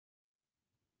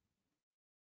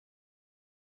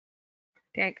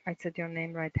 I think I said your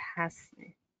name right,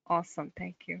 Hasni. Awesome,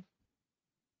 thank you.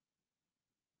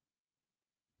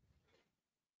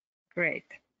 Great.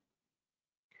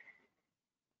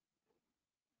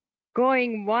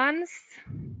 Going once,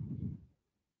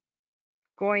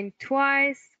 going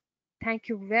twice. Thank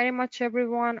you very much,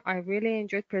 everyone. I really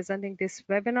enjoyed presenting this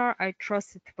webinar. I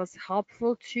trust it was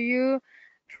helpful to you.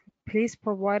 Please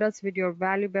provide us with your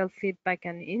valuable feedback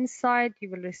and insight.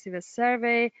 You will receive a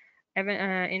survey. I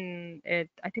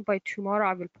think by tomorrow,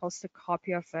 I will post a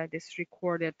copy of this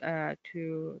recorded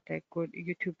to the good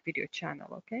YouTube video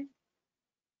channel, okay?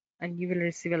 And you will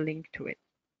receive a link to it.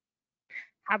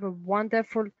 Have a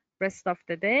wonderful rest of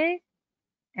the day,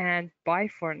 and bye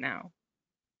for now.